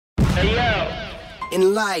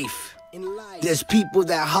In life, there's people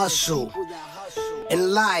that hustle.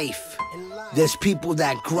 In life, there's people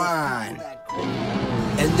that grind.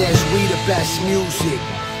 And there's We the Best Music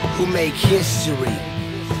who make history.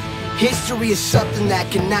 History is something that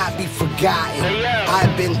cannot be forgotten.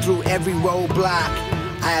 I've been through every roadblock.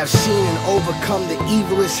 I have seen and overcome the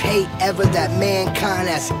evilest hate ever that mankind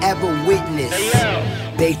has ever witnessed.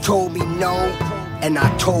 They told me no, and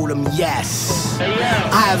I told them yes.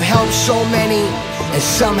 I have helped so many, and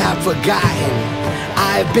some have forgotten.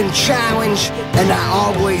 I have been challenged, and I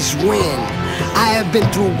always win. I have been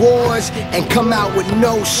through wars and come out with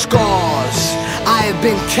no scars. I have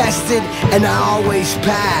been tested, and I always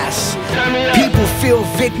pass. People feel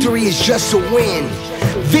victory is just a win.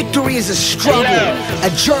 Victory is a struggle, a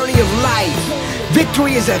journey of life.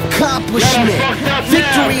 Victory is accomplishment.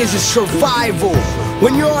 Victory is a survival.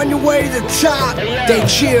 When you're on your way to the top, they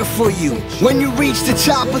cheer for you. When you reach the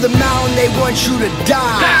top of the mountain, they want you to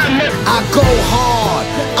die. I go hard.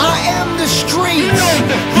 I am the streets.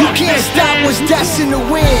 You can't stop what's destined to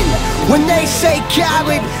win. When they say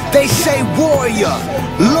coward, they say warrior,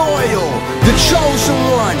 loyal, the chosen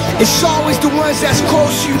one. It's always the ones that's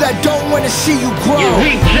close to you that don't want to see you grow.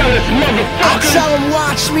 I tell them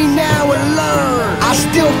watch me now and learn. I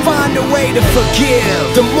still find a way to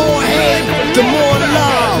forgive. The more hate, the more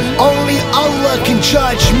love. Only Allah can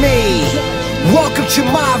judge me. Welcome to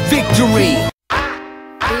my victory.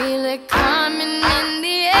 Feel it coming in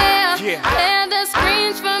the air. Hear the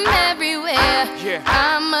screams from everywhere.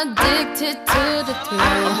 I'm addicted to the thrill.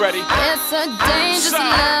 I'm ready. It's a dangerous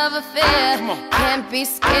love affair. Can't be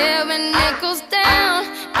scared when it goes down.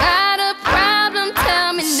 Got a problem?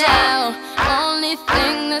 Tell me now. Only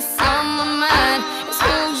thing that's on my mind is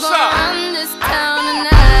who's gonna run this town tonight.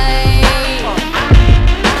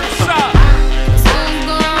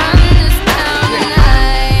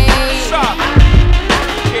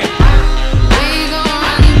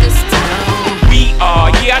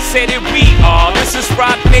 I said it, we are. This is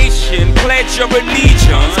Rock Nation. Pledge your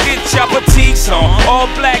allegiance. Get your boutiques on. All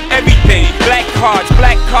black everything. Black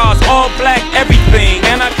cars, all black everything.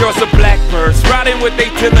 And our girls are blackbirds, riding with they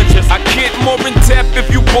diligence. I get more in depth if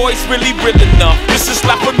you boys really real enough. This is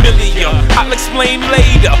La Familia. I'll explain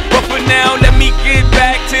later. But for now, let me get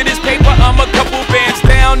back to this paper. I'm a couple bands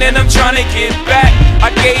down and I'm trying to get back. I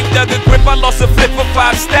gave Doug a grip, I lost a flip for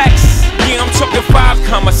 5 stacks. Yeah, I'm talking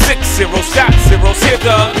 5,60 shot zeros. Here,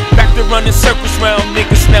 Doug, back to running circles round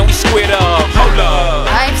niggas, now we squared up. Hold up.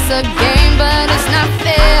 Life's a game, but it's not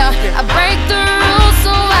fair. I break the rules,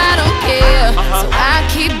 so I don't care. So I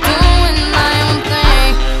keep doing my own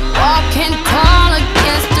thing, walking tall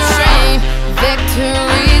against the rain.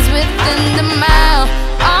 Victories within the mile,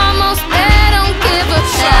 almost there, don't give up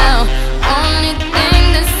now. Only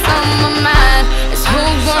thing that's on my mind is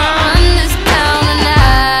who's gonna run this town tonight.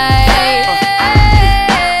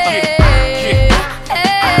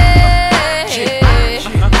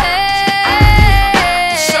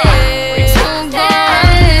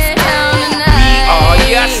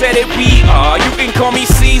 We are, you can call me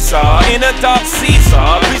Caesar, in a dark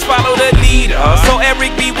Caesar, please follow the leader. So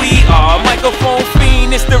Eric B, we are, microphone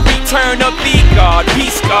fiend, it's the return of the God,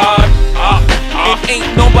 peace God. It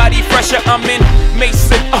ain't nobody fresher, I'm in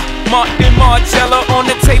Mason, Martin Margiela on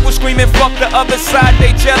the table screaming fuck the other side,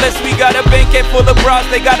 they jealous. We got a banquet full of bras,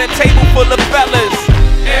 they got a table full of fellas.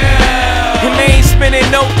 Yeah. And they ain't spinning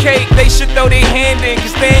no cake, they should throw their hand in,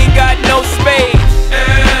 cause they ain't got no space.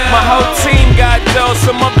 My whole team got dough,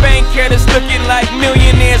 so my bank account is looking like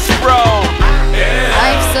millionaires, bro.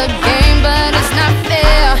 Life's a game, but it's not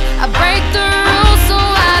fair. I break the rules, so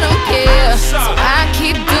I don't care. So I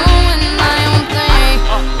keep doing my own thing,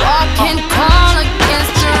 walking tall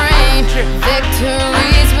against the rain.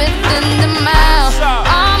 Victories within the mile,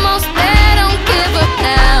 almost there, don't give up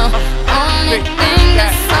now. Only thing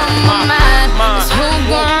that's on my mind is who's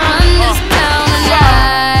gonna run this town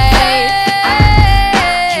tonight.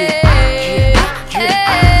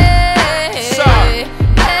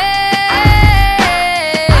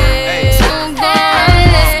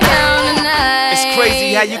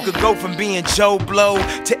 How you could go from being Joe Blow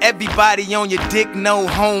to everybody on your dick, no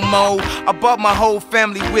homo. I bought my whole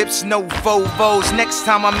family whips, no Vovos. Next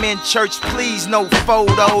time I'm in church, please no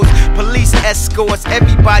photos. Police escorts,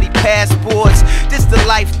 everybody passports. This the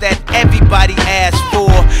life that everybody asks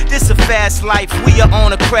for. This a fast life, we are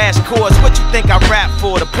on a crash course. What you think I rap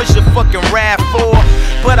for? To push a fucking rap for?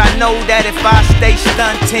 But I know that if I stay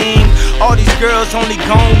stunting, All these girls only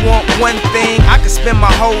gon' want one thing. I could spend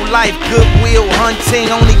my whole life goodwill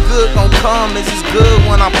hunting. Only good gon' come is as good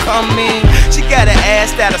when I'm coming. She got an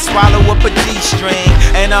ass that'll swallow up a G-string.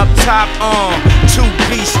 And up top, 2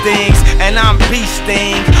 beast things. And I'm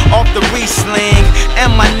beasting off the re-sling.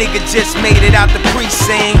 And my nigga just made it out the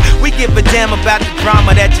precinct. We give a damn about the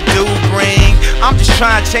drama that you do bring. I'm just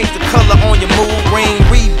trying to change the color on your mood ring.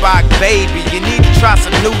 REDBANK, baby, you need to try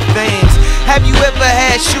some new things. Have you ever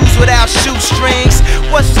had shoes without shoestrings?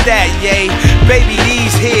 What's that, yay? Baby,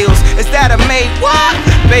 these heels, is that a made what?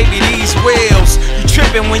 Baby, these wheels. You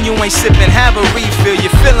tripping when you ain't sipping, have a refill.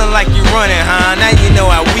 You're feeling like you're running, huh? Now you know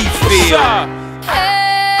how we feel. Hey.